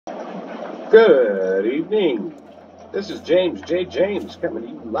Good evening. This is James J. James coming to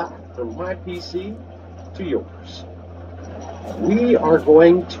you live from my PC to yours. We are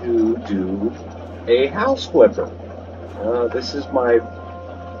going to do a house flipper. This is my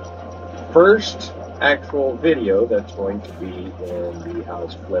first actual video that's going to be in the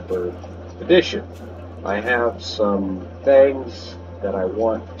house flipper edition. I have some things that I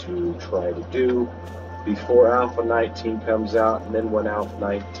want to try to do before Alpha 19 comes out, and then when Alpha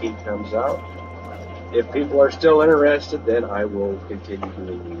 19 comes out, if people are still interested, then I will continue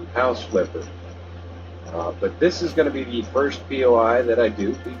doing the house flipper. But this is going to be the first POI that I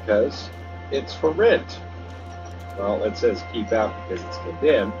do because it's for rent. Well, it says keep out because it's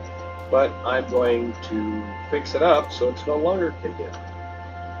condemned, but I'm going to fix it up so it's no longer condemned.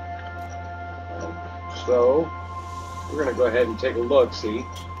 So we're going to go ahead and take a look-see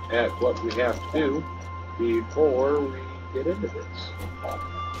at what we have to do before we get into this.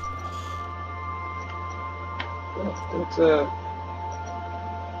 Well, it's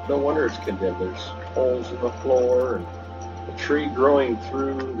no wonder it's condemned. There's holes in the floor and a tree growing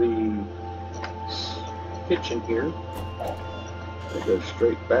through the kitchen here. It goes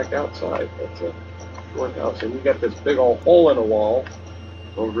straight back outside. That's a short house. And you got this big old hole in the wall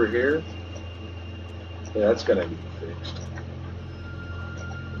over here. Yeah, that's going to be fixed.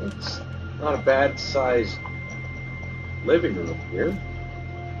 It's not a bad sized living room here.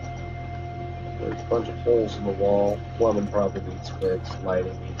 There's a bunch of holes in the wall. Plumbing probably needs fixed.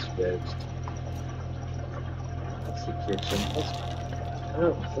 Lighting needs fixed. That's the kitchen.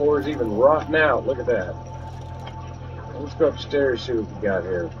 The floor is even rotting out. Look at that. Let's go upstairs, see what we got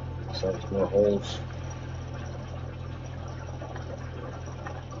here. Some more holes.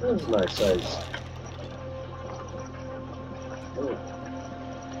 That's a nice size. Oh.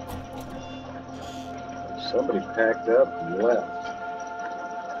 Somebody packed up and left.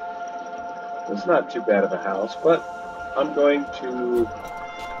 It's not too bad of a house, but I'm going to...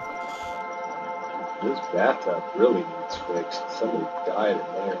 This bathtub really needs fixed. Somebody died in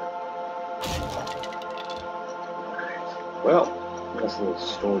there. Well, nice little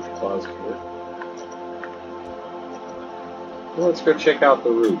storage closet here. Well, let's go check out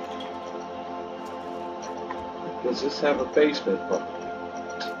the roof. Does this have a basement pump?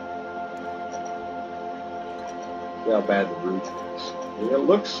 See how bad the roof is. I mean, it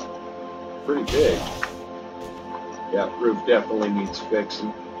looks pretty big. Yeah, roof definitely needs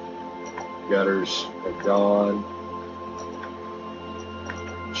fixing. Gutters are gone.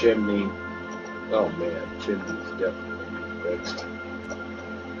 Chimney. Oh man, chimney's definitely fixed.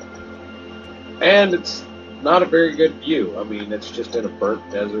 And it's not a very good view. I mean, it's just in a burnt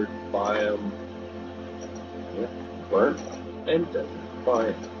desert biome. Yeah, burnt and desert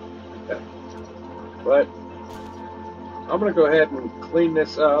biome. Yeah. But I'm going to go ahead and clean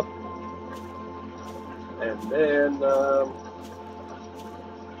this up. And then,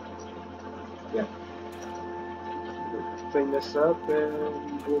 yeah, we'll clean this up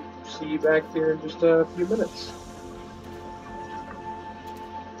and we'll see you back here in just a few minutes.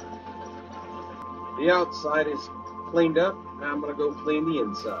 The outside is cleaned up. Now I'm going to go clean the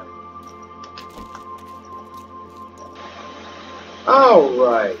inside.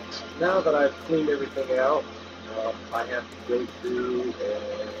 Alright, now that I've cleaned everything out, I have to go through and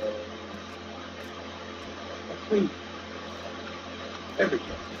clean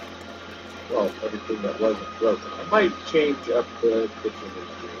everything. Well, everything that wasn't broken. I might change up the kitchen in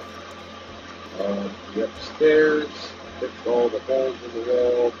here. The upstairs, fix all the holes in the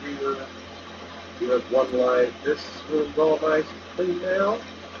wall here. You have one line. This room's all nice and clean now.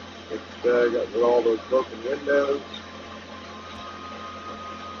 It's got all those broken windows.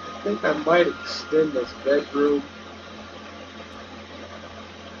 I think I might extend this bedroom.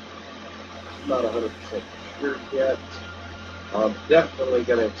 I'm not 100% sure yet. I'm definitely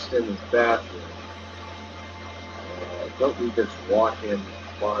going to extend this bathroom. Don't need this walk-in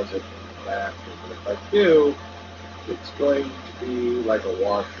closet in the bathroom. But if I do, it's going to be like a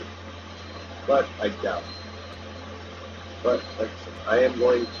washer. But I doubt it. But like I said, I am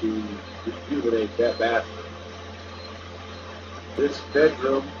going to rejuvenate that bathroom. This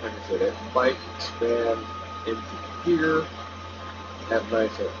bedroom, like I said, it might expand into here. Have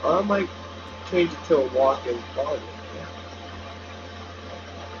nice. I might change it to a walk-in closet. Yeah.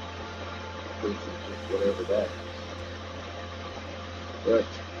 This is just whatever that is. But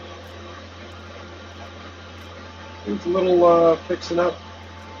it's a little fixing up.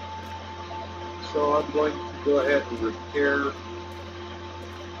 So I'm going to go ahead and repair.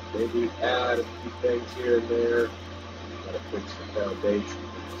 Maybe add a few things here and there. Gotta fix the foundation.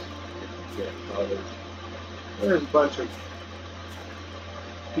 Get it covered. There's a bunch of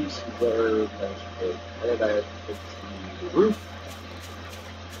pieces that are nice. And I have to fix the roof.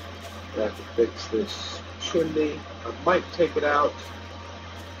 I have to fix this chimney. I might take it out.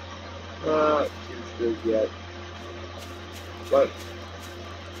 Not too sure yet. But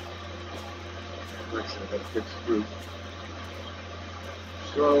like I said, I gotta fix the roof.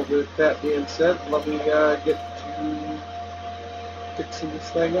 So with that being said, let me get to fixing this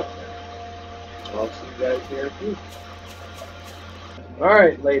thing up. I'll see you guys here in a few.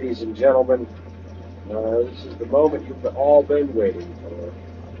 Alright, ladies and gentlemen, this is the moment you've all been waiting for.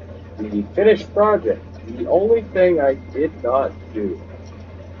 The finished project. The only thing I did not do,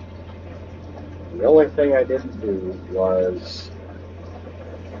 was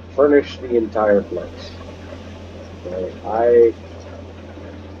furnish the entire place. Okay? I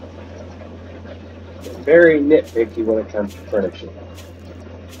am very nitpicky when it comes to furnishing.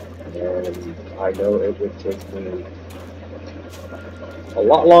 And I know it would take me a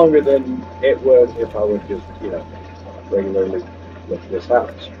lot longer than it would if I would just, regularly live this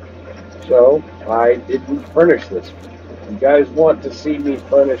house. So I didn't furnish this. If you guys want to see me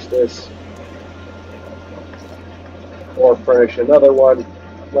furnish this or furnish another one,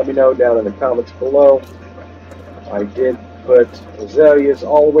 let me know down in the comments below. I did put azaleas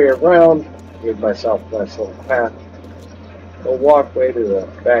all the way around, gave myself a nice little path, a walkway to the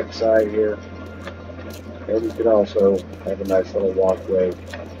back side here, and you can also have a nice little walkway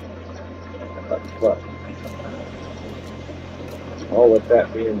up front. All with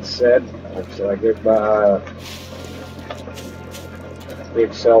that being said, like I said, I gave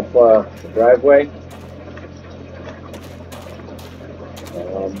myself a driveway.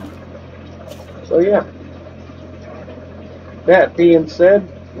 So yeah, that being said,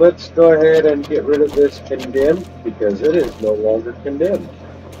 let's go ahead and get rid of this condemned because it is no longer condemned.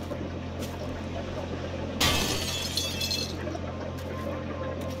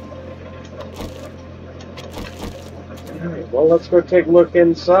 Alright, well, let's go take a look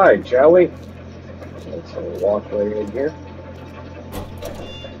inside, shall we? Let's have a walkway in here.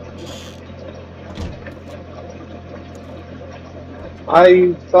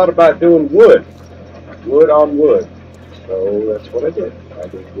 I thought about doing wood on wood, so that's what I did. I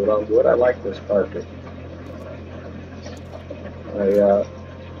did wood on wood. I like this carpet. I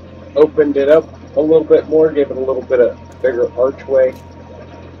opened it up a little bit more, gave it a little bit of bigger archway.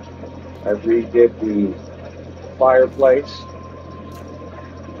 I redid the fireplace.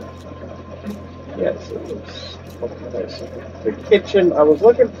 Yes, it looks nice. The kitchen, I was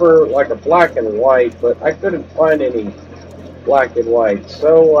looking for like a black and white, but I couldn't find any black and white,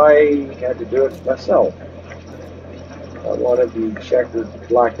 so I had to do it myself. I wanted the checkered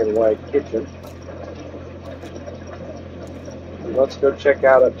black and white kitchen. Let's go check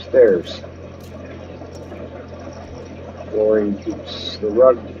out upstairs. Flooring keeps the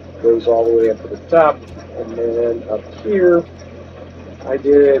rug goes all the way up to the top, and then up here I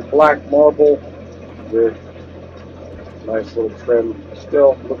did black marble with nice little trim.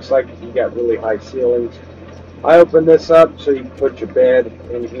 Still looks like you got really high ceilings. I opened this up so you can put your bed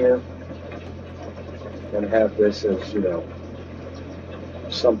in here and have this as,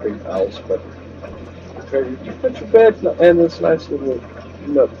 something else, but you put your bed in this nice little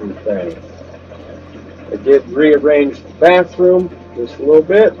nookie thing. I did rearrange the bathroom just a little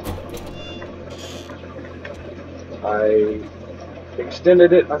bit. I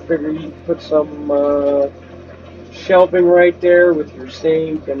extended it. I figured you could put some shelving right there with your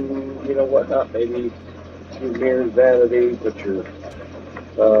sink and whatnot, maybe your mirrors, vanity, put your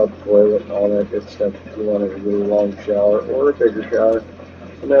toilet and all that good stuff if you wanted a really long shower or a bigger shower.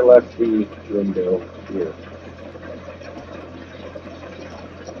 And I left the window here.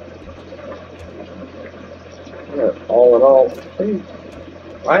 Yeah, all in all,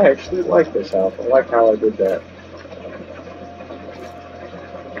 I actually like this house. I like how I did that.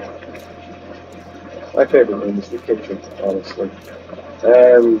 My favorite room is the kitchen, honestly.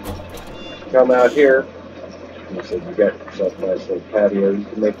 And come out here. Like I said, you got yourself a nice little patio. You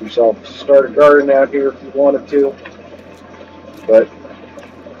can make yourself start a garden out here if you wanted to. But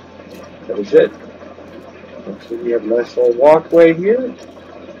that was it. So you have a nice little walkway here.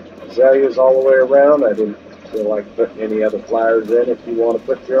 Azaleas all the way around. I didn't feel like putting any other flowers in. If you want to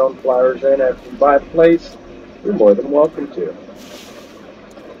put your own flowers in after you buy the place, you're more than welcome to.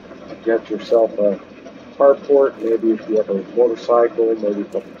 Get yourself a carport, maybe if you have a motorcycle, maybe a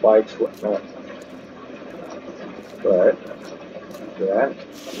couple bikes, whatnot. But that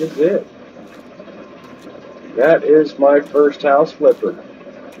is it. That is my first house flipper.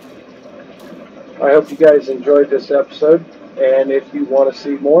 I hope you guys enjoyed this episode, and if you want to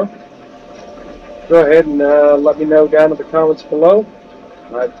see more, go ahead and let me know down in the comments below.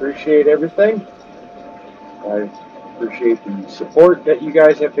 I appreciate everything. I appreciate the support that you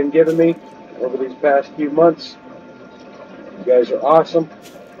guys have been giving me over these past few months. You guys are awesome.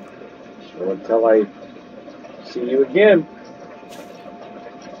 So until I see you again,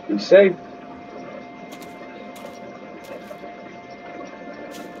 be safe.